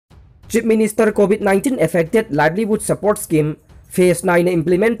Chief Minister COVID-19 affected livelihood support scheme phase 9 na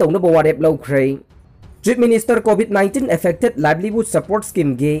implement tawna ba warep lawkhre. Chief Minister COVID-19 affected livelihood support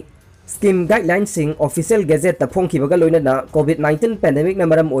scheme ge scheme guidelines sing official gazette ta phongkhibaga loina na COVID-19 pandemic na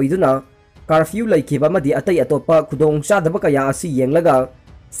maram oiduna curfew laikhiba madi atai atopa khudong chadaba kaya asi yenglaga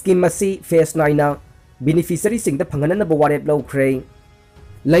scheme asi phase 9 na beneficiary sing da phangana na ba warep lawkhre.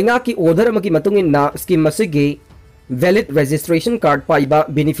 Lainga ki order amagi matungin na scheme asi ge valid registration card paiba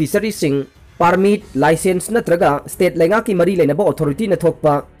beneficiary sing permit license natraga state lainga ki mari leinaba authority na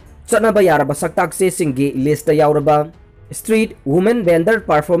thokpa chanaba yaraba saktak se singi list ta yauraba street women vendor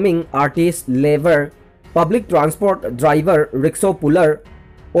performing artist labor public transport driver rickshaw puller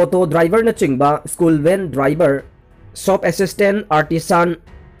auto driver na chingba school van driver shop assistant artisan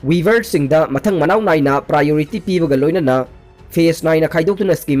weaver singda mathang manaw nai na priority pibaga loina na phase 9 na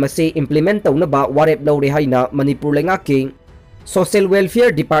khaidokna scheme ase implement tawna ba warep lawre haina Manipur lenga ki social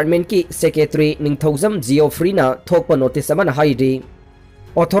welfare department ki secretary Ningthozam Geoffrey na thokpa notice amana haidi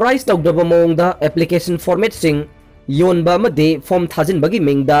authorized tawdaba mongda application format sing yonba made form thajin bagi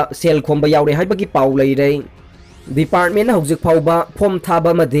mengda sel khomba yaure haibagi paw leire department na hojik phawba form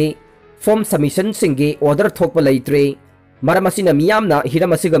thaba made form submission singi order thokpa leitre maramasina miyamna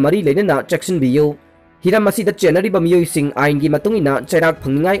hiramasiga mari leina section biyu Hiramasi da January ba miyoy sing ain gi matungina chairak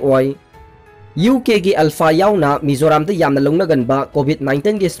phangningai oi UK gi alpha yauna Mizoram da yamna longnagan ba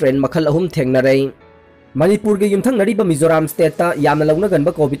COVID-19 gi strain makhal ahum thengnare Manipur gi yumthang nari ba Mizoram state ta yamna longnagan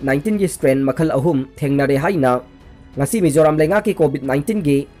ba COVID-19 gi strain makhal ahum thengnare haina ngasi Mizoram lenga ki COVID-19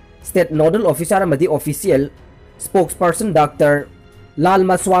 gi state nodal officer amadi official spokesperson Dr. Lal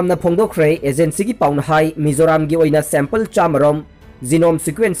Maswam na phongdokre agency gi pauna hai Mizoram gi oina sample chamarom genome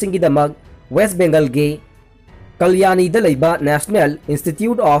sequencing gi damag West Bengal ge Kalyani da leiba National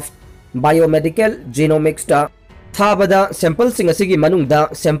Institute of Biomedical Genomics ta thabada sample sing asigi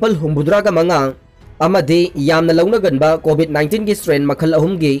manungda sample humbudraga manga amade yamna lawnagan ba COVID-19 gi strain makhal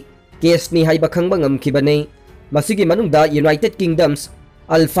ahum gi case ni haiba khangba ngamkhibane masigi manungda United Kingdoms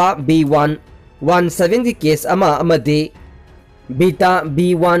Alpha B1 17 gi case ama amade Beta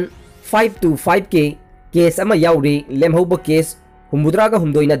B1 525 ke case ama yauri lemhoba case Humbudraga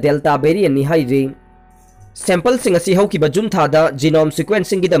humdoina Delta variant ni hairi sample sing asi haukiba June thada genome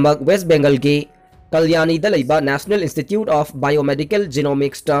sequencing gidamag West Bengal ge Kalyani da leiba National Institute of Biomedical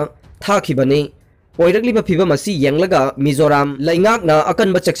Genomics ta thakibani oiragli ba phiba masi yenglaga Mizoram laingak na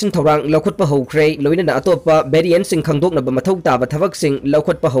akan ba section thorang lokhot pa hokre loina na atopa variant sing khangdok na ba mathau ta ba thavak sing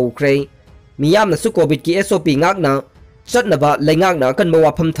lokhot pa hokre miyam na su covid ki SOP ngak na chatna ba laingak na akan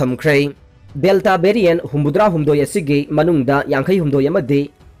ba wafam thamkre Delta variant humbudra humdoy asigi manungda yangkai humdoy amade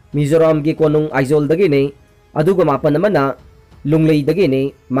Mizoram gi konung Aizol dagi ne aduga mapan amana lunglei dagi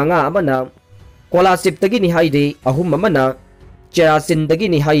ne manga amana Kolasip dagi ni haide ahum amana Cherasin dagi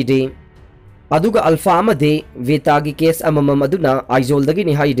ni haide aduga Alpha amade Veta gi case amamam aduna Aizol dagi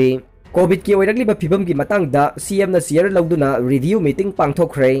ni haide Covid ki oiragli ba phibam gi matangda CM na share lawduna review meeting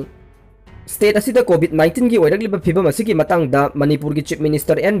pangthokre State asida COVID-19 gi oiragli ba phibam asigi matangda Manipur gi Chief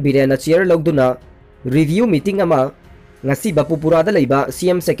Minister N Biren na chair lawduna review meeting ama ngasi ba pupura da leiba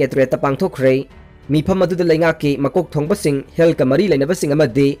CM Secretary ta pangthokre mifam adu da lenga ki makok thongba sing health kamari leinaba sing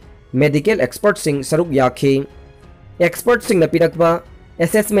amade medical expert sing saruk yakhe expert sing na pirakba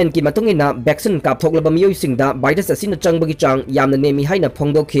assessment ki matungina vaccine kapthoklaba miyoi singda virus asina changbagi chang yamna nemi haina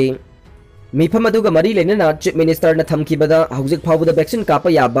phongdokhe Mifam aduga mari leina Chief Minister na thamkibada hawjik phawda vaccine kapa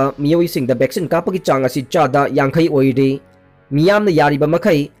yaba miyoi singda vaccine kapa gi chang asi chada yangkhai oide miyam na yariba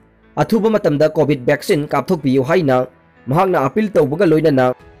makhai athuba matamda covid vaccine kapthok biyu haina mahakna appeal tawbaga loina na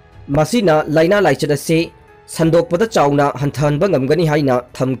masina laina laichada se sandokpada chawna hanthanba ngamgani haina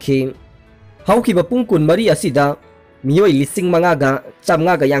thamkhi hawkiba pungkun mari asida miyoi lising mangaga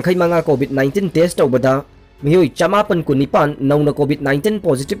chamnga ga yangkhai manga covid-19 test tawbada miyoi chamapan kunipan nauna covid-19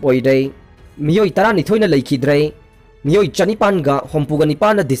 positive oide Miyoi tarani thoina leikhidre miyoi chanipan ga hompuga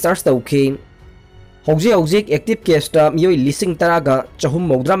nipan na discharge tawkhi hojik active case ta miyoi lising taraga chahum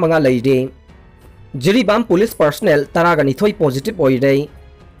modra manga leire Jiribam police personnel taraga ni thoi positive oire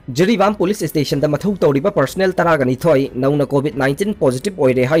Jiribam police station da mathau tawriba personnel taraga ni thoi nauna covid-19 positive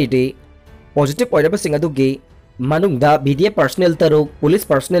oire haide positive oire ba singadu ge manungda BDF personnel taruk police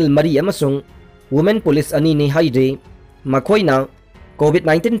personnel mari amasung women police ani ni haide makhoina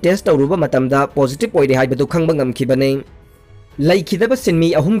COVID-19 test tawruba matamda positive oire haibadu khangba ngamkhibane leikhidaba sinmi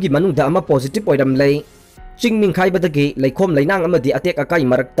ahumgi manungda ama positive oiram lei chingming khaibadagi leikhom leinang amadi atek akai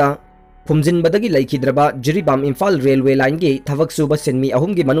marakta phumjinbadagi leikidraba Jiribam Imphal railway line gi thavak suba sinmi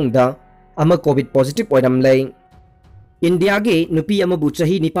ahumgi manungda ama covid positive oiram lei India gi nupi ama bu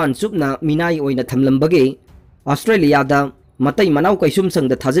chahi nipan supna minai oina thamlambage Australia da matai manau kaisum sang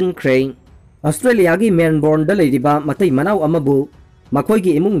da thajin khre Australia gi Melbourne da leiriba matai manau amabu makhoi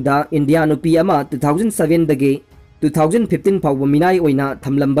gi imung da India nupi ama 2007 dagi 2015 fawba minai oina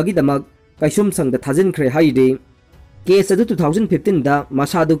thamlambagi damak kaisum sang da thajin khre haide case adu 2015 da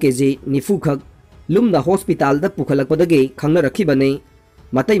masadu keji nifu khak lumna hospital da pukhalakpadagi khangna rakhibane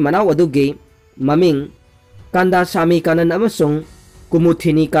matai manau adugi maming Kanda Sami Kanan amasung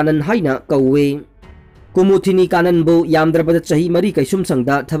Kumuthini Kanan haina kauwe Kumuthini Kanan bu yamdrabada chahi mari kaisum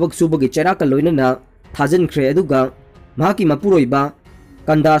sangda thabak subagi cheraka loinana thajin khre aduga mahaki mapuroiba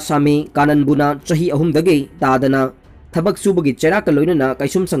Kanda Sami Kanan buna chahi ahumdagi tadana thabak subagi cheraka loinana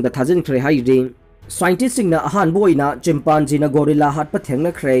kaisum sangda thajin khre haire scientist singna ahan boina chimpanzee na gorilla hatpa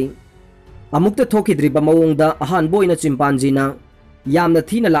thengna khre amukta thokidriba mawongda ahan boina chimpanzee na yamna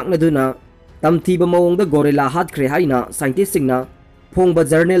thina lakna duna tamthiba mawongda gorilla hat khre haina scientist singna phongba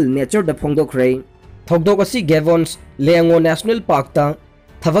journal nature da phongdok khre thokdok asi Gavons Leango National Park ta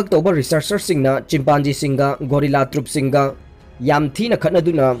thavak toba researcher singna chimpanzee singa gorilla troop singa yam thina khatna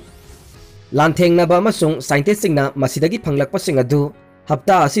duna lanthengna ba masung scientist singna masidagi phanglakpa singa du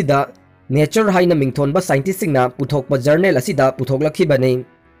hapta asida nature haina mingthon ba scientist singna puthokpa journal asida puthoklakhi bane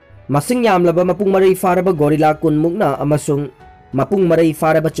masing yamlaba mapung marai faraba gorilla kunmukna amasung mapung marai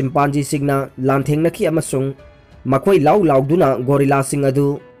faraba chimpanzee singna lanthengnachi amasung makhoi lauduna gorilla sing adu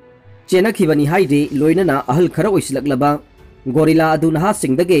chenakhibani haide loinana ahal khara oislaklaba gorilla adu naha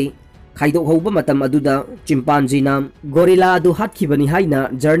singdage khaidok hoba matam aduda chimpanzee na gorilla adu hatkhibani haina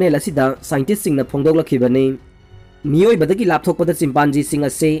journal asida scientist singna phongdoklakhibani miyoi badagi lapthokpada chimpanzee sing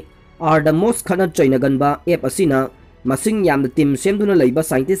ase are the most khana chainaganba app asina masing yamna team semduna leiba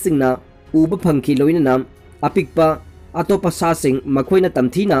scientist singna uba phangki loinana apikpa atopa sa sing makhoina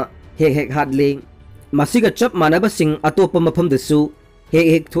tamthina hek hatle masiga chap manaba sing atopa mafam dasu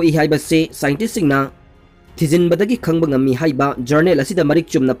hek thoi haiba se scientist singna thijin badagi khangba ngami haiba journal asida marik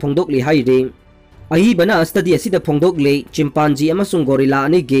chumna phongdok li haire ahi bana study asida phongdok le chimpanzee amasung gorilla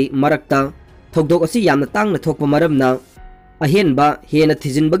ani ge marakta thokdok asi yamna tangna thokpa maramna ahenba hena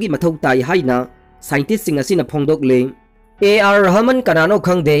thijin bagi mathau tai haina scientist sing asina phongdok le AR Rahman kanano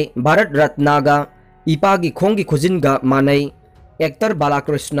khangde Bharat Ratnaga Ipagi khongi khujinga manai actor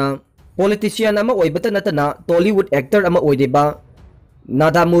Balakrishna politician ama oibata natana Tollywood actor ama oideba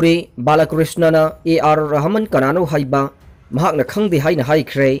Nadamuri Balakrishna na AR Rahman kanano haiba mahakna khangde haina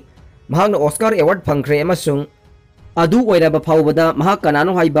haikhre mahakna Oscar award phangkhre amasung adu oiraba phawbada mahak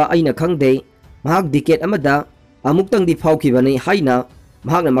kanano haiba aina khangde mahak decade amada amuktang di phawkhibani haina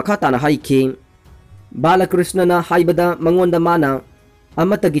mahakna makha tana haikhi Balakrishna na haibada mangonda mana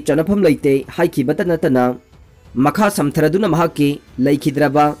amatagi chanafam leite haikibata natana makha samtharaduna mahaki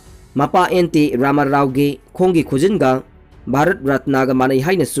laikhidraba mapa ente Ramarao ge khongi khujinga Bharat Ratnaga manai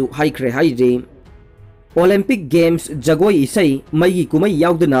hainasu haikhre haire Olympic Games jagoi isai maigi kumai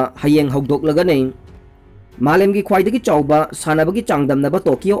yauduna hayeng hogdok lagane malemgi khwaidagi chauba sanabagi changdamnaba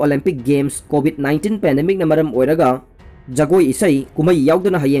Tokyo Olympic Games COVID-19 pandemic na maram oiraga jagoi isai kumai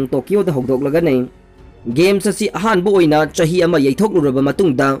yauduna hayeng Tokyo da hogdok lagane Games asi ahanbo oina chahi ama yaithoknuraba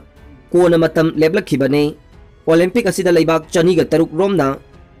matungda kona matam leblakhibane Olympic asida leibak chaniga taruk romna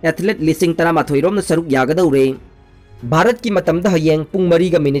athlete lising 13 romna saruk yagadaure Bharat ki matamda hayeng pung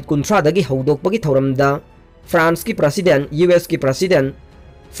 3 minute 30 dagi hawdokpagi thoramda France ki president US ki president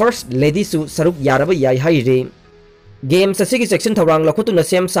first lady su saruk yaraba yai haire Games asigi section thorang lakhotuna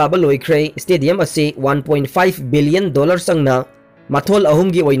sem saba loikhre stadium asi 1.5 billion dollar sangna mathol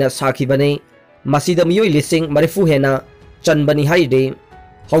ahumgi oina sakhibane masida miyoi lising marifu hena chanbani haide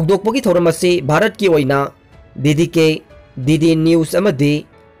hawdokpagi thoramasi Bharat ki oina DD News amadi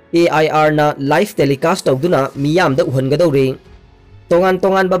AIR na live telecast tawduna miyamda uhangadawre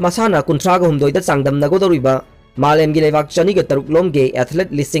tongan ba masana kuntraga humdoida changdamna godoriba malemgi lewak chaniga taruk lomge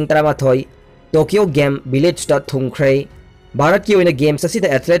athlete lising 13 Tokyo Game Village ta thungkhre Bharat ki oina games asida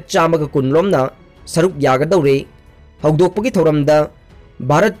athlete chamaga kunlomna saruk yagadawre hawdokpagi thoramda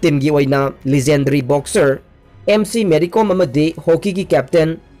Bharat team gi oina legendary boxer MC Mericom amadi hockey ki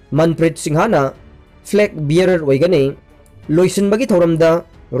captain Manpreet Singhana flag bearer oigane loisinbagi thoramda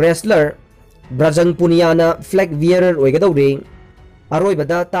wrestler Brajang Puniana flag bearer oigadawre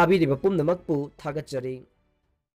aroibada tabiriba pumnamakpu thagachari